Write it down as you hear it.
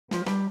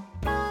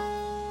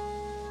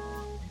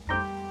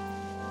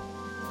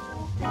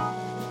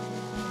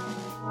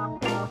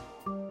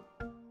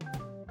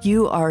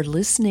You are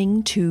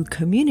listening to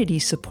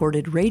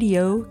community-supported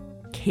radio,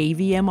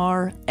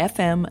 KVMR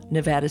FM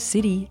Nevada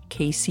City,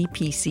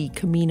 KCPC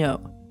Camino.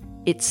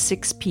 It's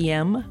 6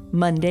 p.m.,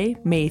 Monday,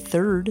 May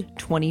 3rd,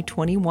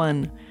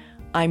 2021.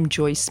 I'm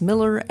Joyce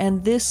Miller,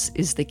 and this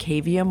is the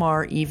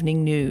KVMR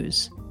Evening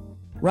News.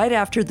 Right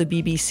after the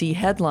BBC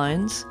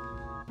headlines,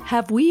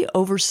 have we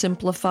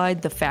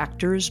oversimplified the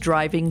factors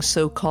driving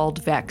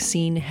so-called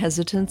vaccine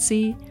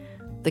hesitancy?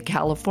 The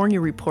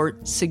California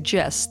report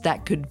suggests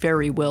that could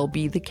very well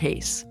be the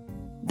case.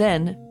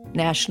 Then,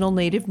 National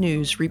Native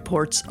News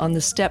reports on the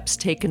steps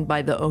taken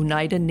by the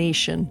Oneida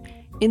Nation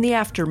in the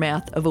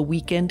aftermath of a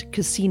weekend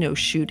casino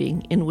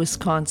shooting in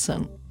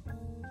Wisconsin.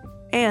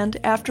 And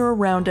after a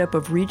roundup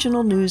of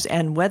regional news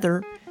and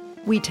weather,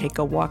 we take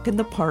a walk in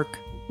the park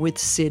with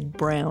Sid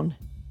Brown.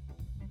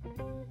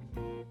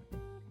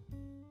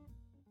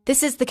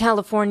 This is the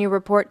California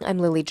Report. I'm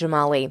Lily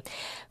Jamali.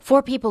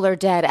 4 people are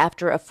dead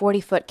after a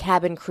 40-foot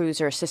cabin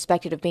cruiser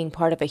suspected of being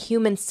part of a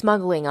human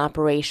smuggling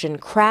operation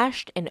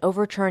crashed and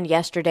overturned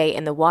yesterday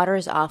in the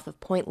waters off of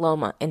Point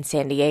Loma in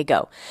San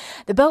Diego.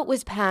 The boat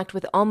was packed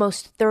with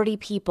almost 30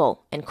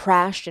 people and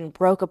crashed and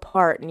broke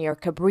apart near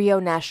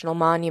Cabrillo National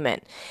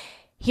Monument.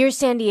 Here's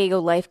San Diego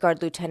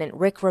lifeguard Lieutenant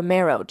Rick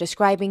Romero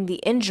describing the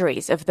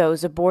injuries of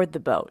those aboard the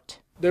boat.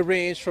 They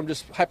range from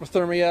just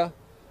hypothermia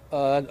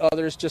and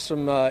others just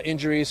from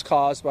injuries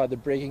caused by the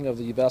breaking of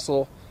the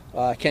vessel.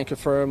 I can't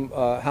confirm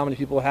how many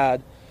people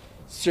had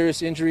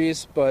serious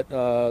injuries, but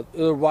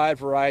a wide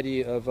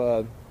variety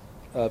of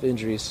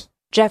injuries.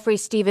 Jeffrey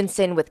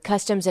Stevenson with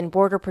Customs and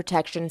Border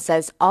Protection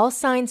says all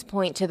signs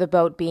point to the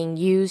boat being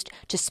used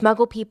to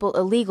smuggle people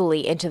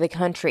illegally into the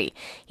country.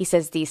 He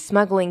says these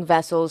smuggling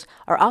vessels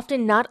are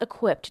often not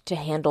equipped to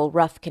handle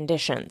rough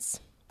conditions.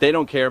 They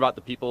don't care about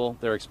the people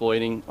they're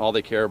exploiting. All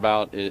they care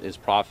about is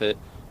profit.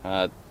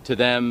 To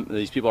them,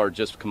 these people are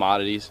just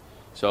commodities.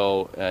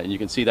 So you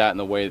can see that in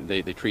the way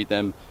they treat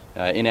them.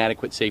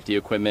 Inadequate safety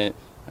equipment,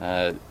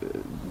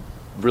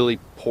 really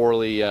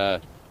poorly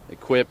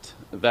equipped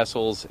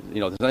vessels.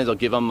 Sometimes they'll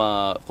give them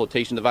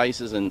flotation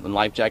devices and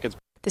life jackets.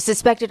 The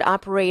suspected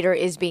operator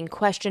is being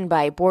questioned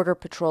by Border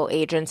Patrol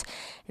agents.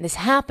 And this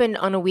happened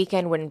on a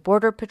weekend when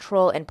Border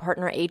Patrol and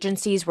partner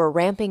agencies were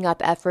ramping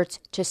up efforts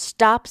to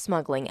stop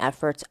smuggling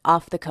efforts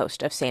off the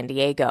coast of San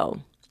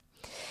Diego.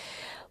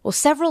 Well,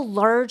 several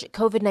large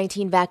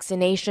COVID-19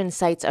 vaccination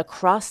sites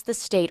across the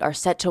state are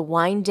set to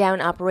wind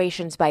down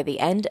operations by the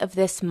end of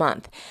this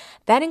month.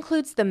 That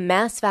includes the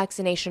mass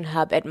vaccination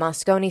hub at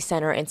Moscone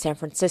Center in San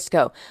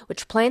Francisco,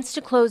 which plans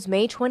to close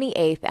May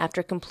 28th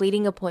after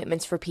completing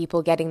appointments for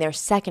people getting their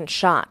second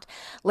shot.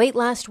 Late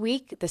last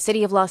week, the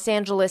city of Los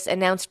Angeles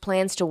announced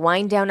plans to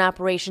wind down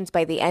operations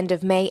by the end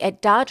of May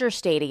at Dodger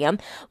Stadium,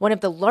 one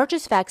of the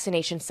largest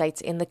vaccination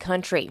sites in the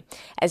country.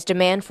 As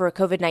demand for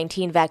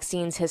COVID-19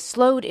 vaccines has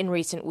slowed in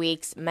recent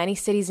weeks, many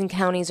cities and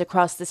counties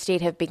across the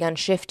state have begun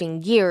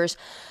shifting gears,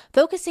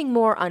 focusing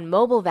more on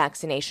mobile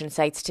vaccination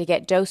sites to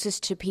get doses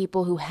to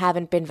people who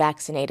haven't been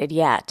vaccinated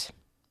yet.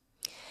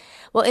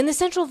 Well, in the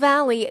Central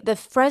Valley, the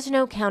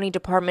Fresno County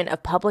Department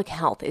of Public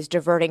Health is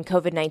diverting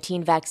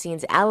COVID-19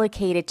 vaccines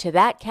allocated to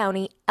that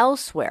county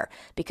elsewhere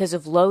because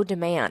of low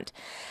demand.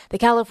 The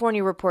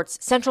California Report's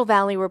Central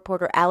Valley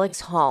reporter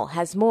Alex Hall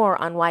has more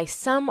on why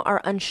some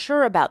are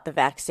unsure about the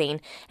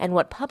vaccine and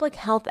what public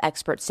health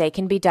experts say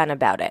can be done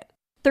about it.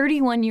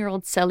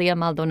 31-year-old Celia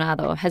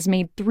Maldonado has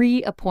made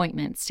 3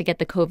 appointments to get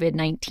the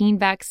COVID-19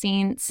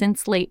 vaccine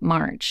since late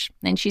March,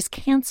 and she's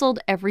canceled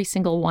every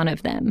single one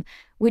of them,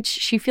 which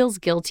she feels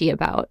guilty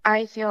about.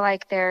 I feel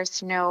like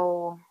there's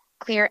no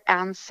clear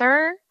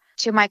answer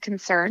to my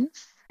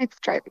concerns. It's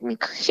driving me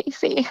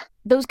crazy.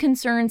 Those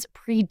concerns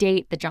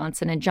predate the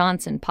Johnson &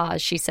 Johnson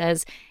pause, she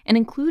says, and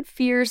include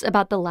fears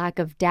about the lack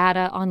of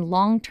data on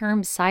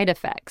long-term side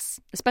effects,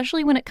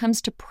 especially when it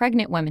comes to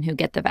pregnant women who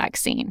get the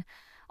vaccine.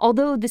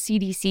 Although the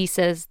CDC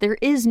says there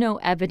is no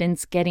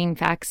evidence getting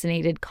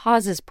vaccinated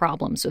causes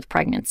problems with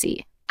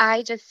pregnancy.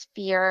 I just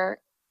fear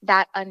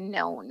that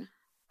unknown.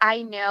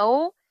 I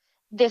know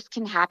this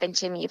can happen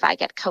to me if I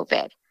get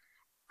COVID.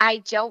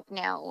 I don't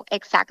know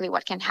exactly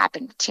what can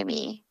happen to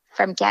me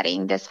from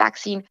getting this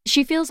vaccine.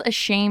 She feels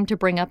ashamed to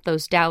bring up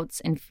those doubts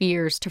and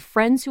fears to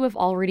friends who have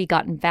already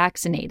gotten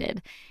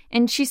vaccinated.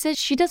 And she says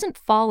she doesn't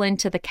fall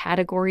into the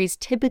categories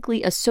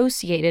typically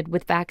associated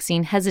with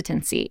vaccine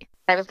hesitancy.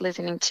 I was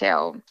listening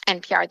to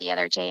NPR the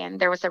other day, and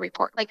there was a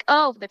report like,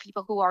 oh, the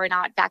people who are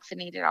not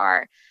vaccinated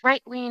are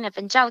right-wing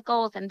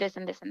evangelicals and this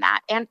and this and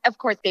that. And of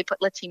course, they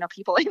put Latino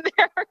people in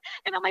there.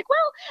 And I'm like,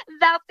 well,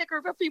 that's the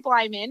group of people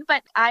I'm in.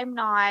 But I'm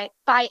not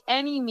by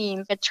any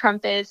means a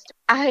Trumpist.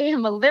 I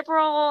am a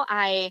liberal.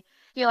 I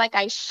feel like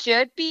I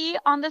should be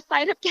on the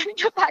side of getting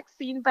a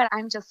vaccine, but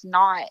I'm just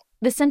not.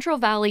 The Central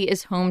Valley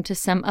is home to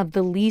some of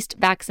the least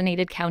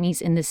vaccinated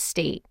counties in the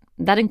state.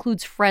 That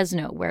includes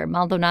Fresno, where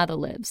Maldonado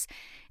lives.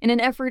 In an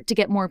effort to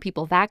get more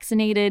people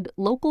vaccinated,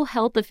 local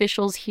health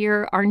officials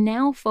here are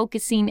now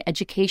focusing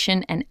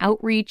education and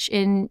outreach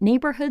in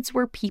neighborhoods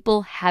where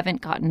people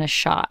haven't gotten a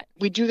shot.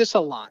 We do this a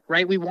lot,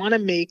 right? We want to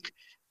make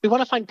We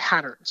want to find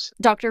patterns.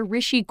 Dr.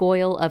 Rishi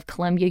Goyal of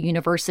Columbia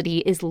University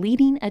is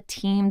leading a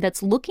team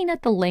that's looking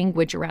at the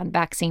language around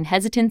vaccine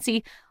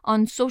hesitancy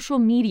on social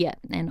media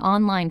and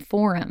online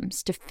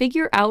forums to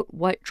figure out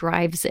what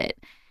drives it.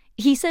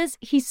 He says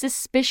he's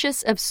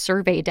suspicious of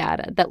survey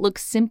data that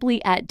looks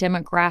simply at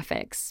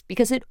demographics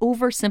because it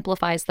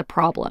oversimplifies the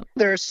problem.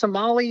 There are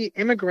Somali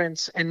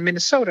immigrants in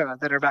Minnesota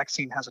that are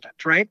vaccine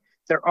hesitant, right?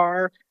 There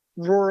are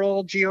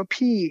rural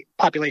GOP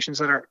populations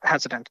that are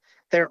hesitant.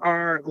 There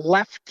are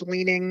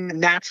left-leaning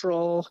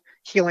natural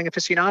healing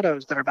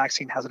aficionados that are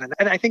vaccine hesitant.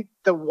 And I think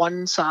the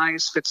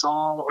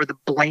one-size-fits-all or the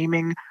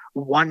blaming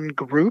one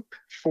group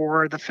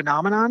for the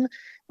phenomenon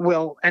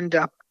will end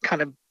up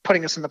kind of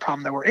putting us in the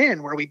problem that we're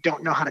in, where we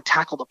don't know how to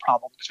tackle the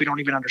problem because we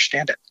don't even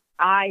understand it.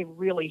 I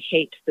really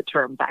hate the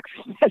term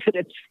vaccine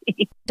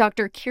hesitancy.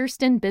 Dr.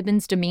 Kirsten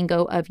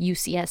Bibbins-Domingo of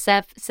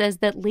UCSF says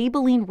that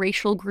labeling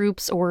racial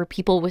groups or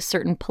people with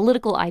certain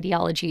political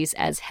ideologies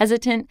as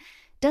hesitant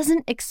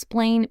doesn't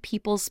explain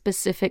people's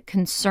specific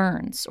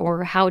concerns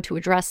or how to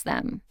address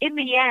them. In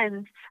the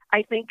end,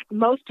 I think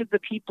most of the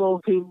people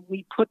who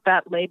we put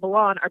that label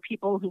on are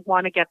people who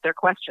want to get their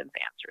questions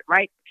answered,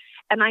 right?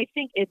 And I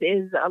think it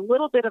is a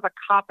little bit of a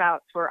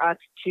cop-out for us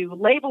to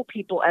label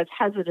people as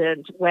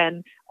hesitant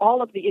when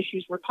all of the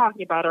issues we're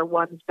talking about are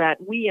ones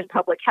that we in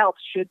public health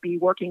should be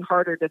working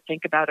harder to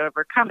think about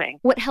overcoming.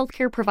 What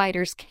healthcare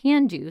providers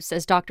can do,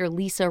 says Dr.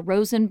 Lisa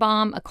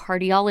Rosenbaum, a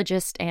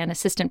cardiologist and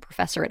assistant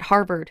professor at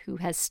Harvard who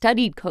has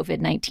studied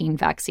COVID-19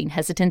 vaccine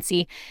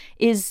hesitancy,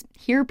 is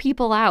hear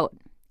people out.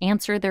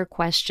 Answer their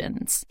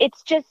questions.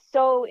 It's just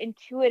so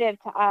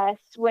intuitive to us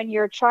when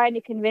you're trying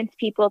to convince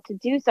people to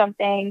do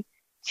something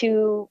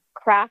to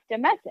craft a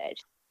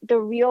message. The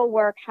real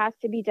work has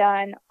to be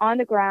done on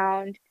the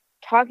ground,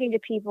 talking to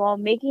people,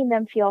 making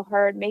them feel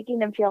heard, making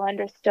them feel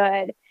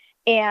understood.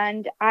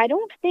 And I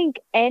don't think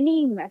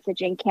any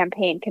messaging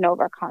campaign can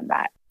overcome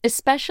that.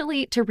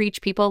 Especially to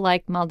reach people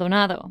like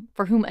Maldonado,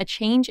 for whom a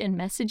change in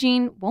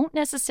messaging won't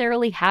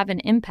necessarily have an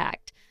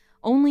impact.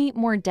 Only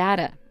more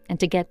data, and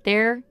to get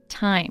there,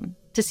 time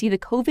to see the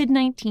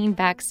COVID-19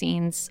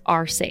 vaccines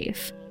are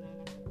safe.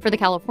 For the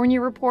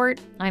California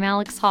Report, I'm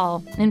Alex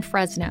Hall in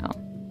Fresno.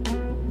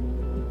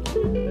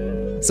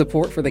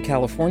 Support for the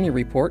California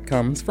Report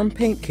comes from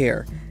Paint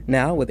Care,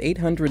 now with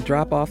 800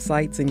 drop-off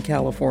sites in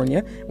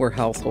California where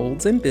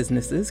households and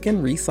businesses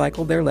can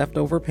recycle their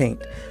leftover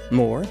paint.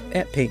 More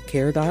at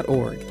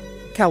paintcare.org.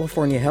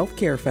 California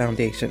Healthcare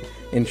Foundation,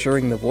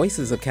 ensuring the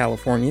voices of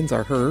Californians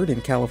are heard in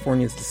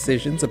California's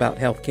decisions about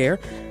healthcare,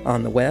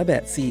 on the web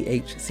at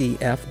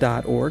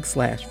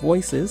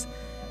chcf.org/voices.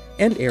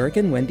 And Eric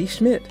and Wendy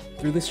Schmidt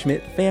through the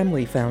Schmidt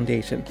Family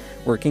Foundation,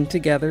 working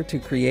together to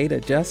create a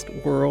just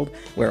world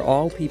where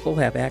all people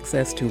have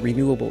access to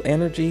renewable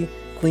energy,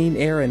 clean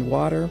air and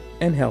water,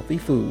 and healthy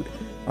food.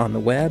 On the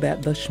web at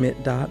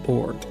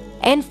theschmidt.org.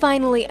 And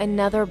finally,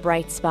 another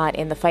bright spot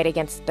in the fight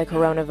against the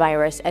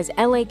coronavirus, as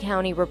LA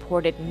County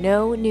reported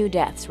no new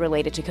deaths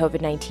related to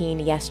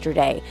COVID-19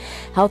 yesterday.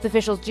 Health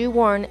officials do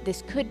warn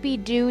this could be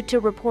due to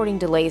reporting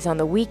delays on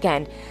the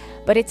weekend.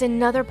 But it's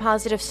another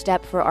positive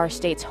step for our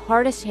state's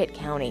hardest hit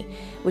county,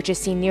 which has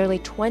seen nearly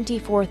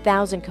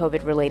 24,000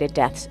 COVID-related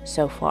deaths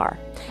so far.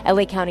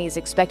 LA County is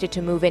expected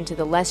to move into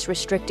the less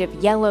restrictive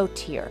yellow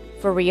tier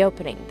for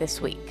reopening this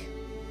week.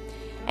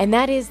 And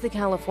that is the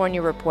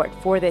California Report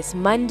for this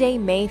Monday,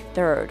 May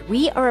 3rd.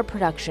 We are a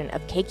production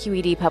of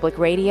KQED Public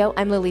Radio.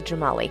 I'm Lily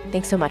Jamali.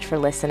 Thanks so much for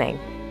listening.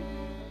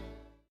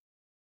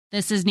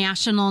 This is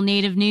National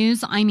Native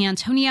News. I'm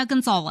Antonia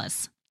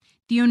Gonzalez.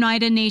 The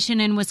Oneida Nation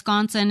in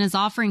Wisconsin is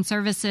offering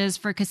services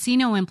for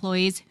casino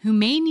employees who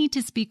may need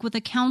to speak with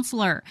a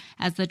counselor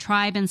as the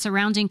tribe and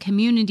surrounding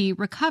community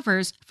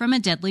recovers from a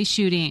deadly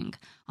shooting.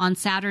 On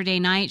Saturday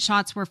night,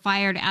 shots were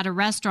fired at a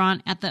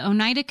restaurant at the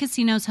Oneida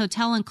Casinos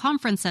Hotel and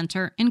Conference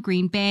Center in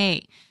Green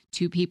Bay.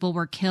 2 people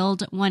were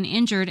killed, 1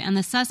 injured, and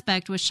the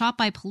suspect was shot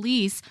by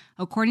police,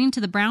 according to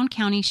the Brown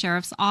County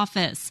Sheriff's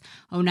Office.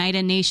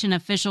 Oneida Nation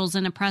officials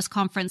in a press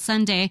conference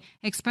Sunday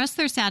expressed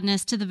their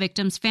sadness to the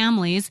victims'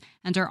 families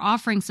and are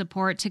offering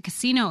support to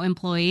casino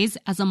employees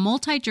as a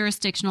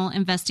multi-jurisdictional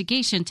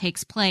investigation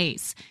takes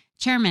place.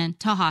 Chairman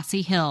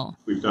Tahasi Hill.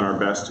 We've done our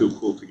best to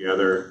pull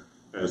together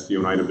as the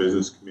Oneida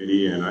Business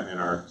Committee and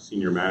our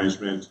senior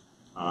management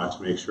to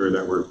make sure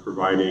that we're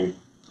providing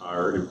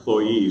our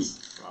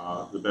employees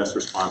the best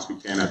response we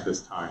can at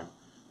this time.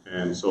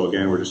 And so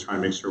again, we're just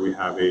trying to make sure we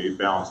have a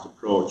balanced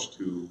approach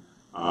to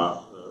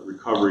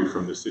recovery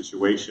from this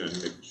situation,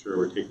 making sure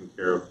we're taking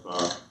care of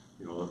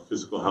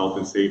physical health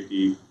and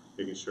safety,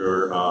 making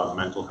sure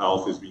mental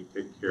health is being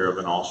taken care of,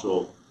 and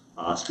also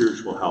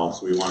spiritual health.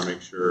 So we want to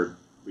make sure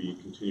we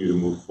continue to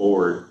move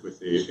forward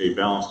with a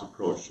balanced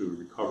approach to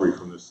recovery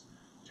from this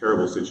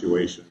terrible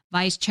situation.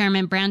 Vice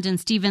Chairman Brandon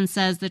Stevens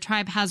says the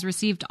tribe has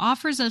received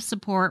offers of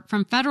support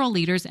from federal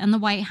leaders and the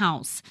White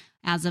House.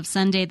 As of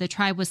Sunday, the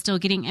tribe was still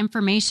getting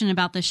information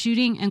about the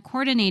shooting and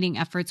coordinating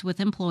efforts with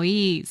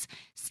employees.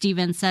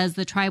 Stevens says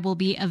the tribe will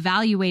be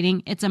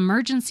evaluating its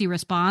emergency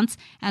response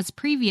as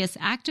previous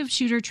active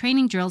shooter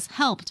training drills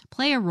helped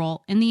play a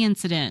role in the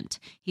incident.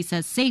 He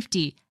says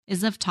safety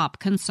is of top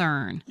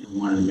concern. We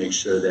wanted to make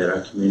sure that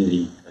our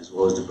community, as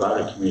well as the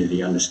broader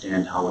community,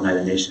 understand how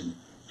Oneida Nation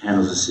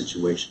handles the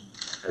situation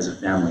as a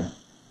family,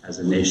 as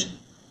a nation.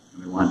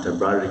 And we want the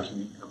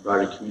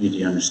broader community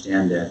to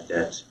understand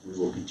that we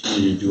will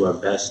continue to do our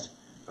best.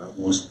 Our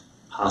most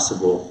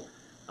possible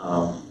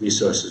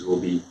resources will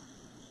be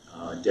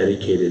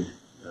dedicated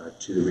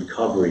to the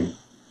recovery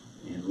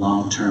and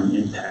long-term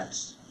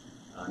impacts,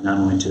 not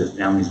only to the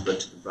families but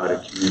to the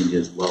broader community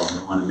as well. And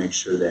we want to make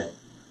sure that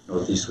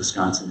Northeast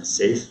Wisconsin is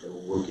safe, that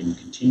we're working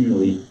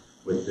continually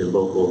with the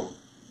local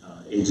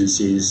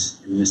agencies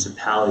and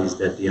municipalities,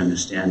 that they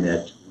understand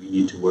that we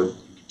need to work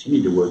and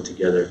continue to work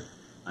together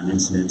on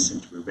incidents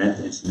and to prevent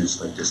incidents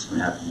like this from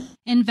happening.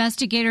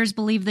 Investigators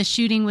believe the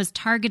shooting was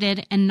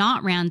targeted and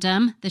not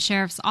random. The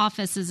sheriff's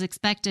office is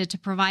expected to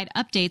provide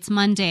updates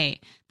Monday.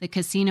 The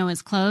casino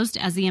is closed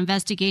as the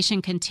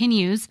investigation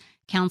continues.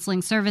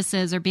 Counseling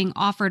services are being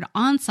offered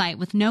on-site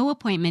with no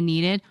appointment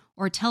needed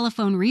or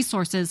telephone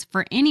resources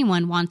for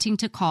anyone wanting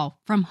to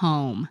call from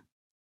home.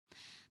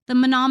 The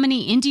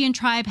Menominee Indian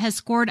Tribe has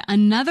scored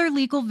another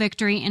legal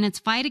victory in its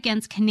fight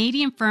against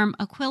Canadian firm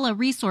Aquila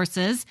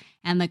Resources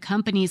and the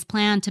company's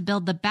plan to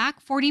build the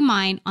Back 40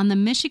 mine on the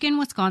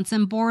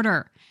Michigan-Wisconsin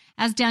border.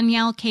 As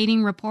Danielle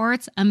Kading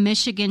reports, a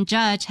Michigan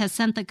judge has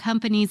sent the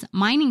company's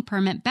mining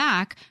permit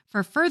back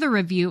for further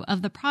review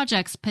of the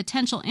project's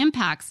potential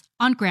impacts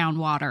on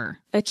groundwater.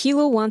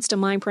 Aquila wants to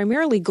mine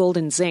primarily gold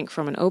and zinc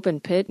from an open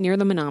pit near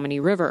the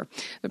Menominee River.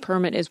 The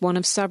permit is one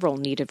of several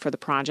needed for the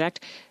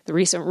project. The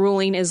recent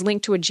ruling is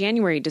linked to a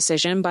January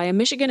decision by a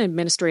Michigan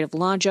administrative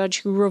law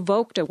judge who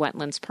revoked a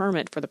wetlands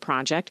permit for the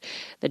project.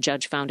 The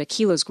judge found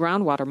Aquila's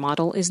groundwater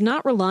model is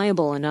not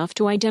reliable enough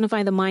to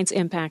identify the mine's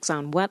impacts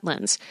on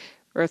wetlands.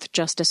 Earth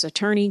Justice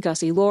Attorney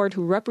Gussie Lord,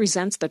 who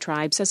represents the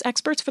tribe, says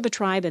experts for the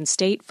tribe and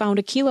state found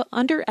Aquila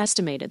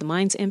underestimated the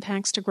mine's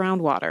impacts to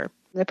groundwater.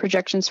 The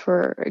projections,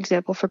 for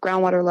example, for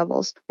groundwater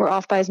levels were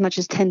off by as much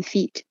as 10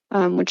 feet,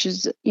 which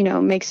is,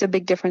 makes a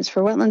big difference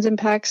for wetlands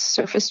impacts,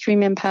 surface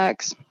stream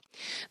impacts.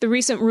 The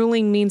recent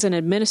ruling means an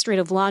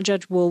administrative law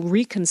judge will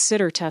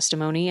reconsider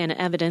testimony and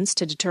evidence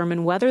to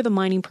determine whether the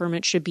mining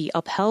permit should be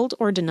upheld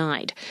or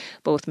denied.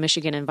 Both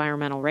Michigan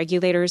environmental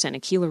regulators and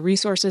Aquila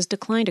Resources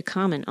declined to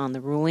comment on the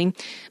ruling.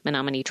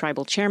 Menominee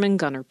Tribal Chairman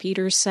Gunnar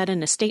Peters said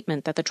in a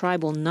statement that the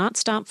tribe will not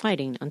stop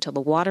fighting until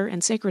the water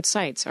and sacred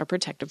sites are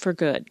protected for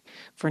good.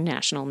 For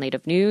National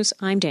Native News,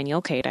 I'm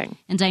Danielle Kading.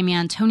 And I'm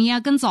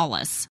Antonia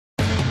Gonzalez.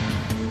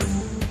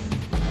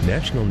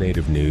 National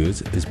Native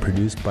News is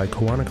produced by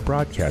Koahnic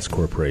Broadcast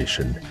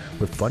Corporation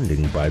with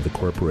funding by the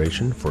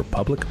Corporation for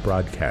Public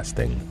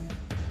Broadcasting.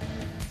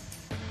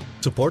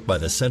 Support by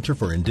the Center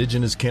for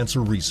Indigenous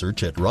Cancer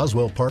Research at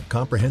Roswell Park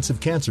Comprehensive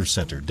Cancer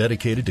Center,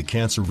 dedicated to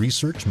cancer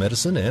research,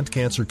 medicine, and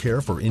cancer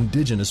care for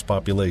Indigenous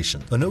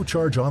population. A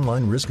no-charge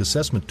online risk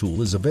assessment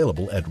tool is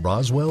available at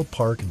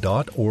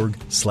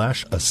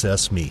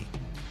roswellpark.org/assessme.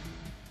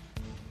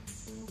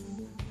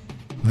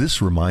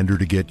 This reminder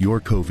to get your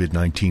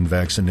COVID-19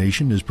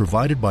 vaccination is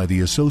provided by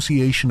the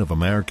Association of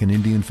American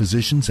Indian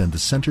Physicians and the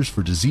Centers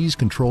for Disease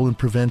Control and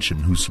Prevention,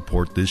 who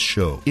support this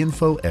show.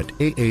 Info at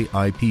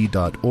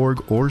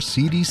AAIP.org or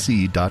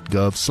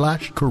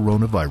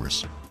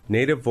cdc.gov/coronavirus.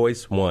 Native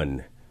Voice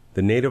One,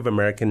 the Native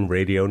American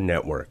Radio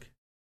Network.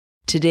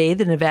 Today,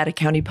 the Nevada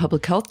County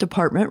Public Health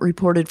Department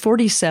reported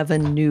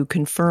 47 new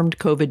confirmed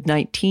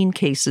COVID-19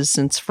 cases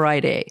since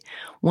Friday.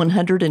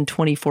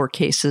 124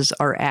 cases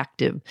are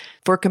active.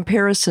 For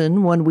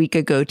comparison, 1 week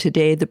ago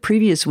today, the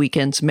previous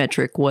weekend's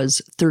metric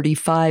was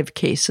 35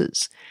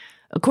 cases.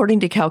 According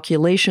to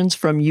calculations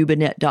from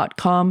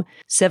Ubinet.com,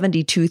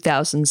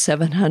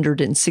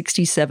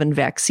 72,767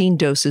 vaccine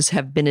doses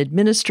have been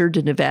administered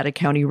to Nevada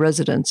County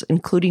residents,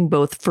 including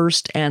both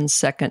first and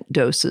second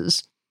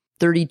doses.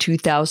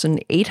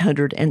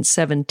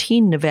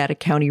 32,817 Nevada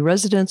County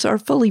residents are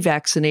fully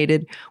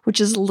vaccinated,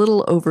 which is a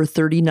little over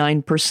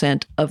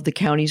 39% of the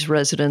county's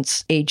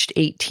residents aged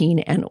 18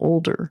 and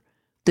older.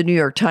 The New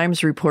York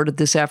Times reported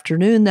this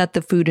afternoon that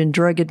the Food and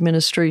Drug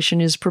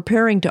Administration is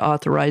preparing to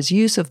authorize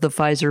use of the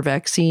Pfizer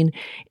vaccine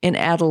in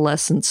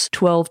adolescents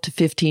 12 to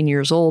 15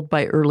 years old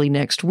by early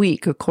next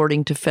week,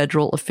 according to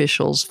federal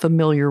officials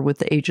familiar with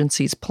the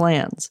agency's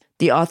plans.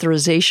 The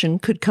authorization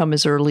could come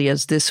as early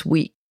as this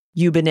week.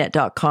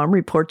 Ubinet.com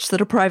reports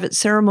that a private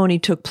ceremony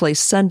took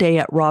place Sunday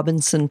at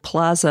Robinson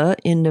Plaza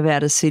in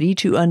Nevada City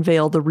to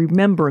unveil the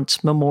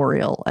Remembrance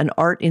Memorial, an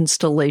art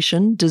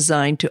installation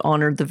designed to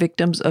honor the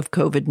victims of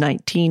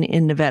COVID-19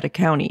 in Nevada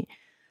County.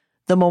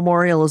 The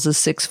memorial is a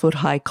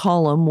 6-foot-high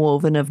column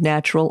woven of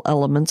natural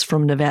elements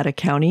from Nevada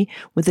County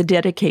with a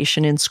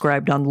dedication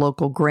inscribed on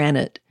local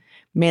granite.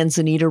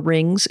 Manzanita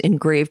rings,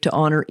 engraved to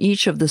honor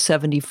each of the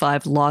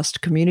 75 lost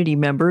community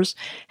members,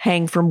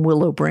 hang from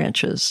willow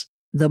branches.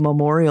 The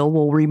memorial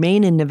will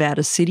remain in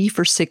Nevada City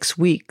for 6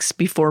 weeks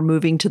before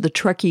moving to the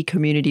Truckee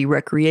Community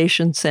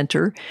Recreation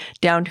Center,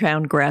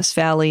 downtown Grass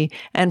Valley,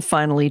 and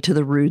finally to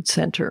the Rood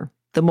Center.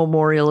 The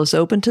memorial is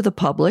open to the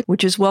public,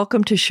 which is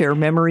welcome to share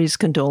memories,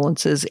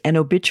 condolences, and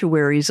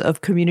obituaries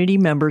of community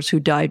members who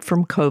died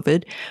from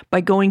COVID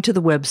by going to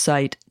the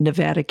website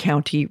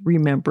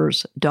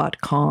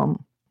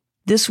nevadacountyremembers.com.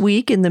 This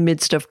week, in the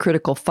midst of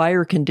critical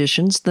fire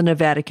conditions, the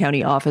Nevada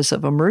County Office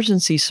of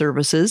Emergency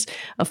Services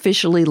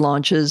officially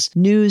launches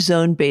new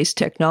zone-based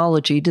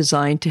technology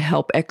designed to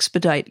help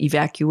expedite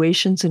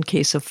evacuations in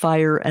case of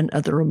fire and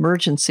other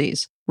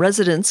emergencies.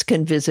 Residents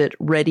can visit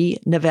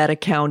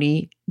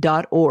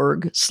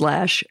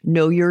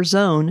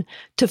readynevadacounty.org/knowyourzone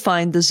to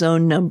find the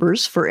zone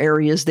numbers for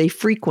areas they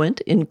frequent,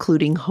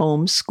 including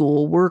home,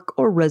 school, work,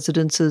 or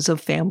residences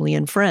of family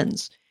and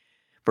friends.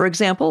 For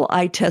example,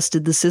 I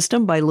tested the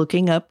system by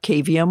looking up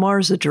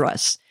KVMR's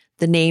address.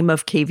 The name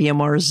of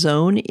KVMR's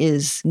zone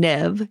is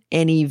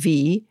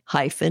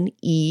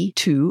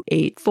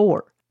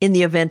NEV-E284. In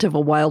the event of a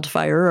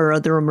wildfire or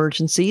other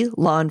emergency,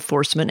 law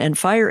enforcement and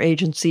fire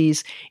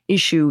agencies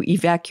issue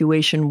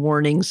evacuation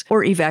warnings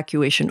or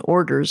evacuation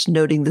orders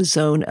noting the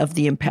zone of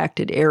the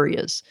impacted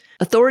areas.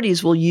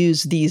 Authorities will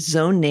use these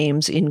zone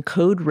names in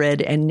Code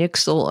Red and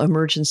Nixle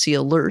emergency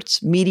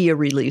alerts, media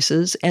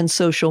releases, and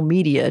social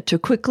media to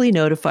quickly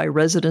notify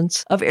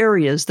residents of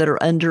areas that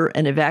are under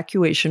an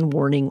evacuation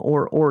warning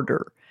or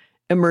order.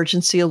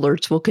 Emergency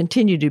alerts will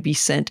continue to be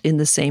sent in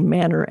the same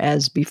manner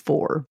as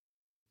before.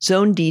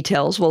 Zone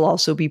details will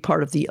also be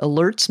part of the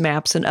alerts,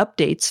 maps, and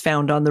updates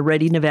found on the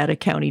Ready Nevada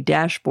County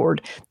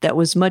dashboard that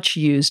was much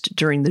used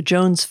during the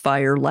Jones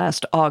fire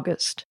last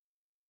August.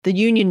 The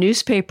Union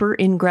newspaper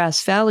in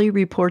Grass Valley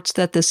reports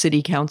that the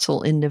City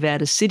Council in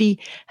Nevada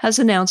City has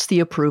announced the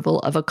approval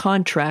of a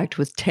contract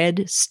with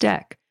Ted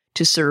Steck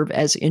to serve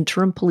as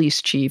interim police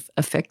chief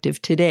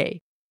effective today.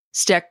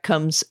 Steck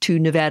comes to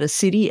Nevada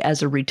City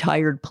as a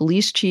retired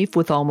police chief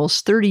with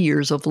almost 30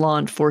 years of law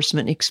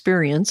enforcement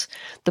experience,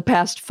 the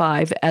past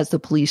 5 as the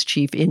police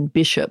chief in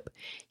Bishop.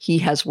 He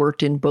has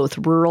worked in both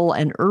rural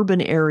and urban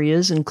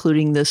areas,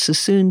 including the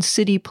Suisun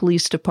City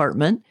Police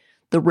Department,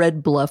 the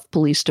Red Bluff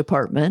Police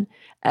Department,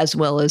 as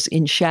well as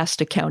in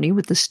Shasta County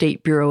with the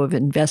State Bureau of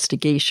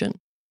Investigation.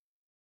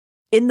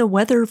 In the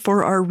weather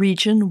for our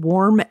region,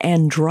 warm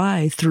and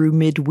dry through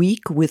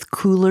midweek with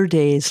cooler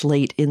days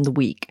late in the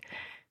week.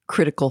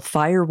 Critical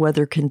fire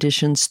weather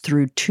conditions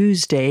through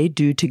Tuesday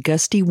due to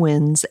gusty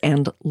winds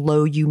and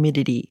low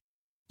humidity.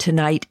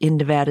 Tonight in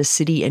Nevada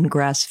City and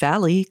Grass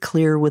Valley,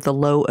 clear with a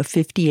low of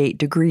 58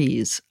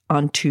 degrees.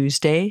 On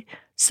Tuesday,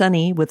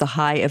 sunny with a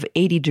high of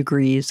 80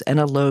 degrees and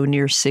a low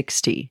near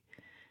 60.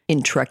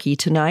 In Truckee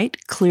tonight,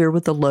 clear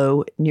with a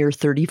low near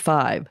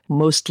 35.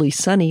 Mostly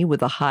sunny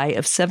with a high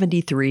of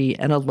 73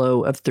 and a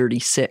low of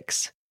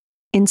 36.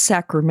 In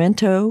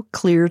Sacramento,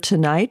 clear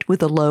tonight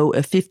with a low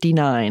of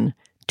 59.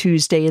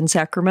 Tuesday in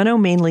Sacramento,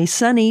 mainly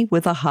sunny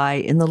with a high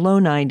in the low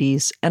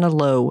 90s and a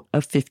low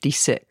of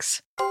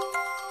 56.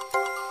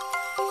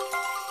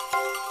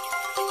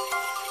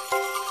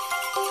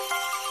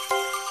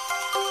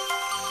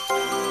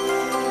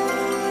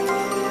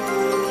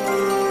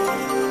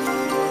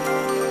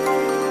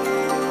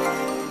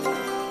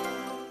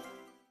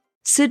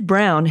 Sid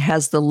Brown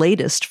has the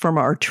latest from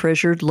our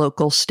treasured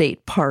local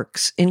state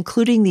parks,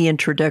 including the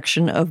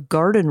introduction of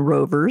garden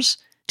rovers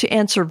to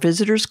answer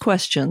visitors'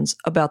 questions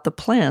about the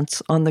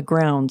plants on the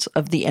grounds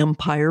of the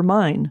Empire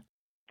Mine.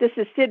 This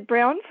is Sid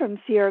Brown from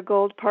Sierra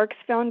Gold Parks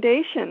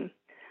Foundation.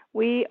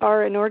 We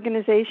are an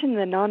organization,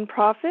 the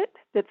nonprofit,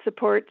 that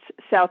supports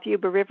South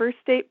Yuba River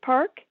State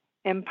Park,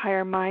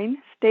 Empire Mine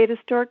State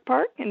Historic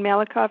Park, and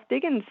Malakoff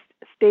Diggins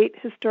State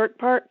Historic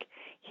Park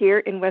here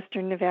in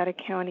western Nevada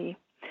County.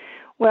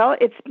 Well,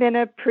 it's been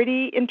a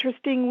pretty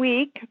interesting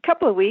week, a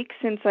couple of weeks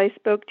since I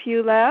spoke to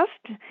you last.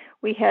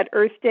 We had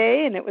Earth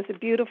Day, and it was a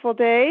beautiful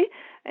day,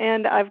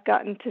 and I've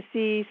gotten to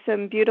see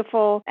some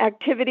beautiful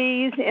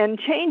activities and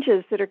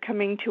changes that are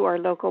coming to our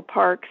local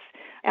parks.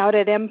 Out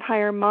at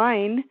Empire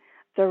Mine,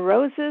 the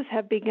roses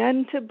have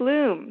begun to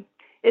bloom.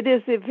 It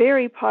is a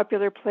very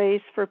popular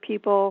place for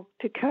people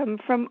to come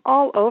from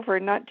all over,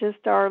 not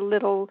just our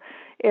little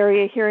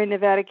area here in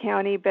Nevada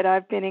County, but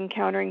I've been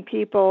encountering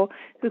people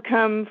who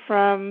come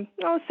from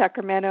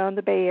Sacramento and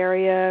the Bay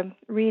Area,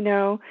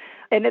 Reno,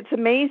 and it's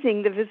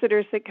amazing the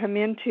visitors that come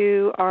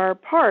into our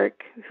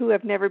park who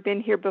have never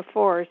been here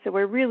before. So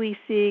we're really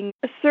seeing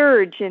a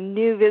surge in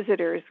new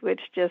visitors,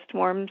 which just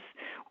warms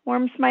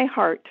my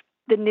heart.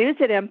 The news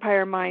at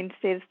Empire Mine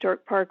State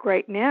Historic Park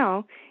right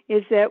now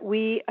is that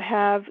we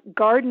have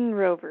garden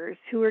rovers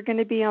who are going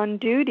to be on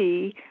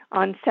duty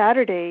on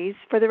Saturdays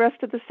for the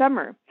rest of the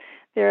summer.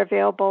 They're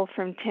available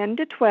from 10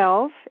 to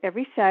 12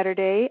 every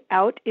Saturday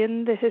out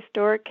in the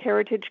historic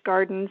heritage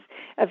gardens,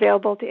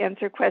 available to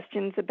answer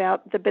questions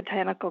about the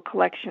botanical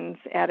collections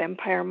at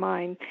Empire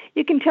Mine.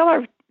 You can tell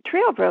our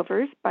trail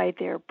rovers by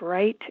their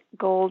bright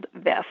gold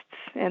vests,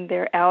 and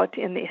they're out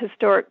in the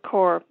historic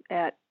core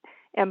at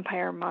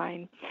Empire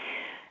Mine.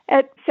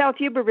 At South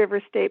Yuba River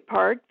State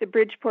Park, the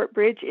Bridgeport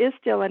Bridge is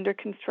still under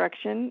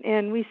construction,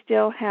 and we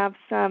still have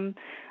some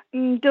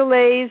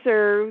delays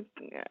or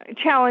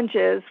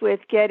challenges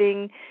with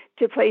getting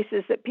to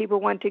places that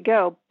people want to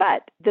go.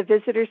 But the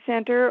visitor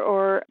center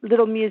or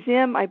little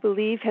museum, I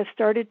believe, has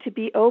started to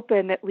be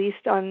open at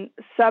least on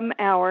some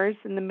hours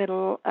in the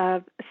middle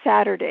of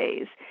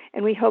Saturdays.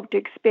 And we hope to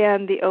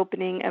expand the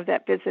opening of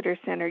that visitor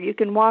center. You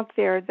can walk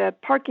there. The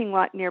parking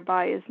lot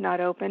nearby is not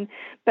open,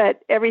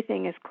 but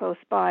everything is close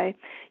by.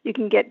 You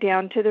can get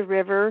down to the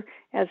river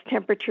as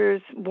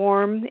temperatures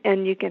warm,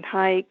 and you can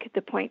hike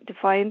the Point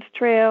Defiance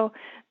Trail,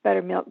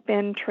 Buttermilk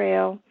Bend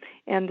Trail,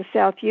 and the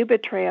South Yuba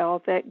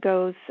Trail that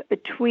goes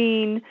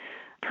between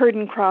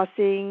Purdon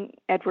Crossing,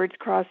 Edwards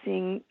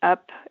Crossing,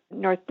 up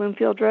North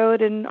Bloomfield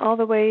Road, and all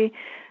the way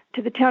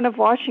to the town of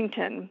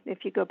Washington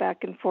if you go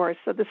back and forth.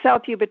 So the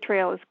South Yuba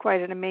Trail is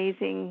quite an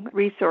amazing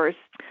resource.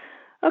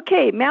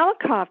 Okay,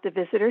 Malakoff, the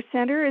visitor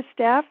center, is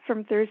staffed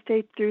from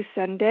Thursday through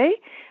Sunday,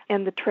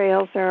 and the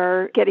trails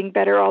are getting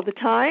better all the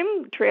time.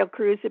 Trail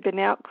crews have been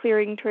out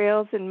clearing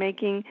trails and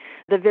making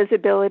the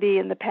visibility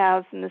and the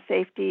paths and the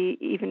safety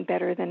even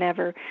better than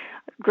ever.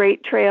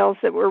 Great trails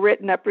that were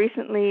written up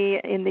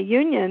recently in the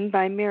Union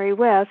by Mary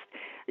West.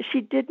 She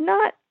did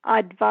not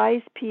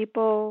advise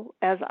people,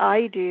 as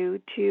I do,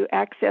 to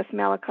access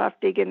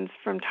Malakoff-Diggins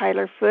from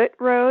Tyler Foote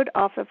Road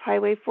off of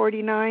Highway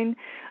 49.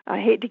 I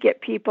hate to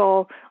get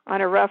people on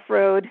a rough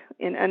road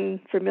in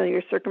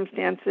unfamiliar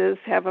circumstances,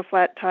 have a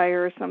flat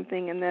tire or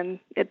something, and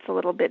then it's a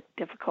little bit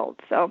difficult.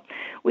 So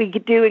we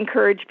do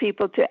encourage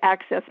people to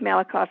access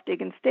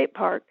Malakoff-Diggins State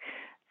Park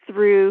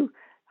through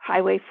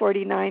Highway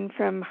 49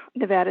 from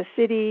Nevada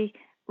City,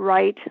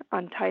 right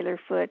on Tyler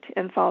Foote,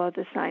 and follow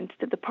the signs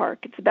to the park.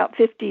 It's about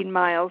 15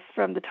 miles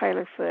from the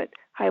Tyler Foote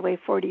Highway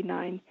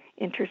 49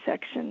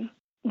 intersection.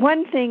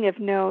 One thing of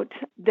note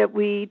that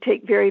we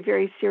take very,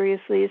 very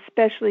seriously,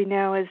 especially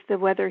now as the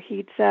weather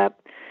heats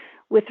up,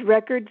 with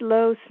record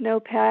low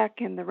snowpack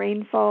and the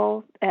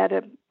rainfall at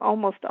an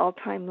almost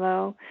all-time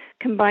low,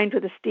 combined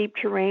with the steep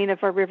terrain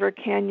of our river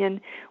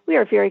canyon, we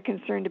are very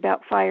concerned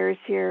about fires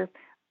here.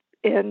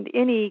 And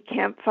any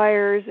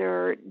campfires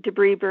or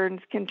debris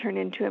burns can turn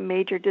into a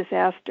major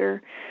disaster.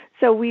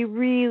 So we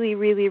really,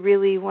 really,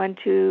 really want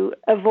to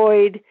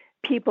avoid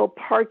people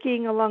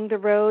parking along the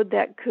road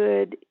that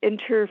could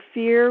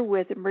interfere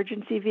with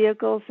emergency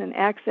vehicles and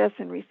access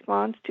and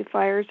response to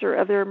fires or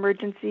other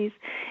emergencies.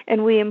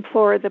 And we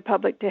implore the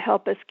public to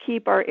help us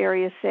keep our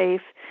area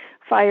safe.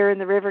 Fire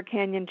and the river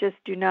canyon just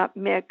do not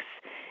mix.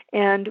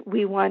 And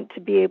we want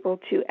to be able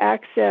to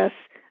access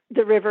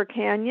the river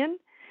canyon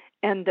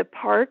and the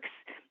parks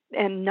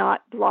and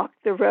not block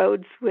the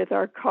roads with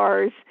our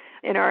cars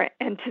in our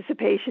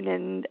anticipation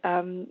and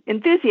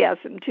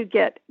enthusiasm to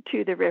get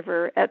to the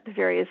river at the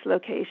various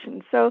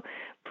locations. So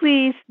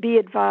please be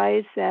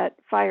advised that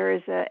fire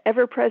is an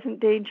ever-present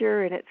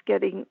danger, and it's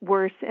getting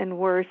worse and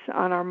worse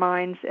on our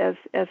minds as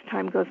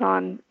time goes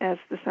on, as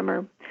the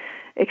summer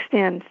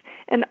extends.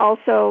 And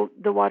also,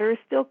 the water is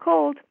still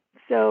cold.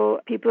 So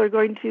people are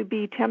going to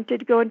be tempted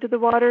to go into the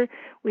water.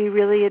 We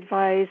really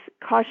advise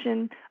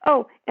caution.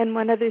 Oh, and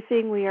one other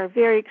thing, we are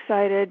very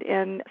excited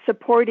and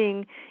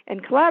supporting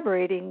and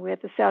collaborating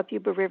with the South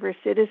Yuba River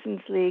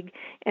Citizens League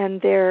and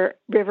their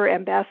River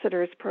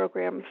Ambassadors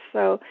program.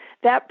 So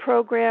that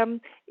program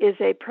is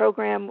a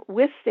program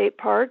with state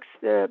parks.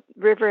 The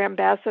River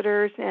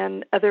Ambassadors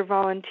and other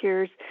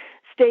volunteers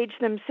stage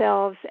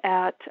themselves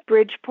at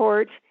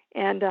Bridgeport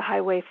and a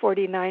Highway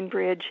 49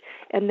 bridge,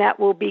 and that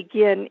will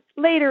begin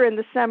later in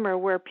the summer,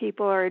 where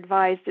people are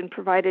advised and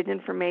provided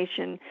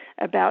information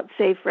about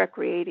safe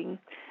recreating.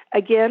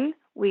 Again,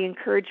 we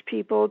encourage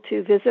people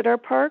to visit our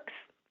parks,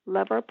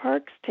 love our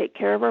parks, take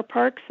care of our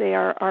parks. They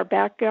are our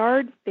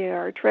backyard. They are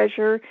our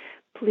treasure.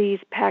 Please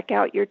pack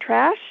out your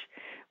trash.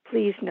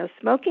 Please, no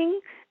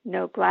smoking,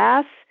 no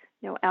glass,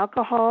 no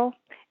alcohol.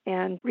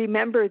 And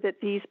remember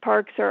that these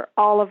parks are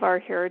all of our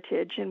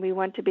heritage, and we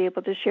want to be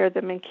able to share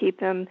them and keep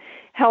them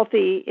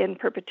healthy in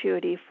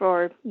perpetuity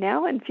for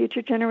now and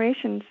future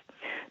generations.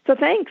 So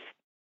thanks.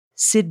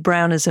 Sid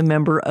Brown is a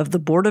member of the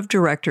Board of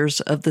Directors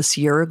of the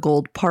Sierra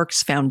Gold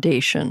Parks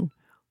Foundation.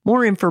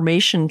 More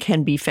information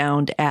can be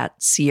found at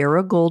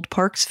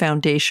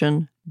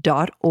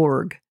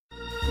sierragoldparksfoundation.org.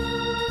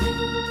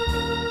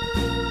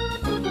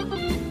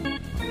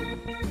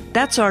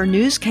 That's our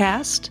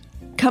newscast.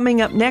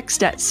 Coming up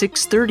next at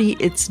 6:30,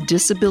 it's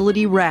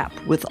Disability Wrap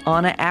with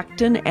Anna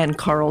Acton and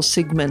Carl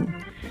Sigman.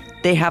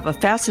 They have a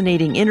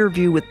fascinating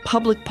interview with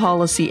public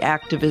policy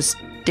activist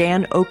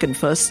Dan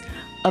Okenfuss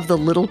of the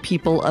Little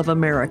People of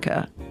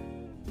America.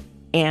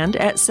 And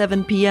at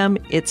 7 p.m.,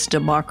 it's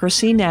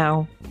Democracy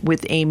Now!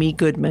 With Amy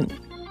Goodman.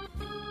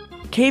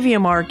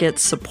 KVMR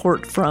gets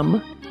support from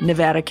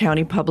Nevada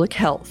County Public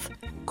Health,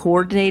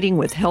 coordinating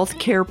with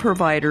healthcare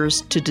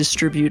providers to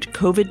distribute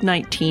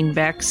COVID-19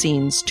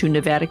 vaccines to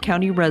Nevada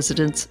County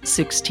residents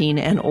 16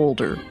 and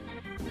older.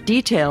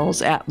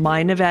 Details at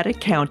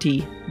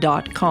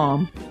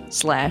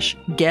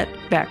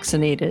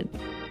mynevadacounty.com/getvaccinated.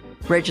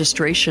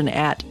 Registration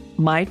at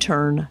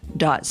myturn.ca.gov.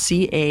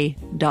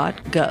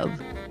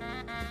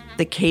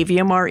 The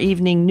KVMR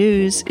Evening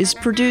News is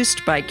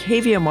produced by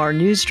KVMR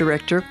News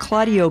Director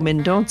Claudio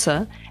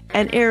Mendonça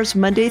and airs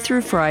Monday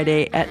through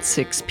Friday at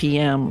 6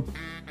 p.m.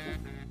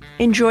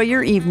 Enjoy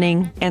your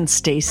evening and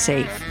stay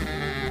safe.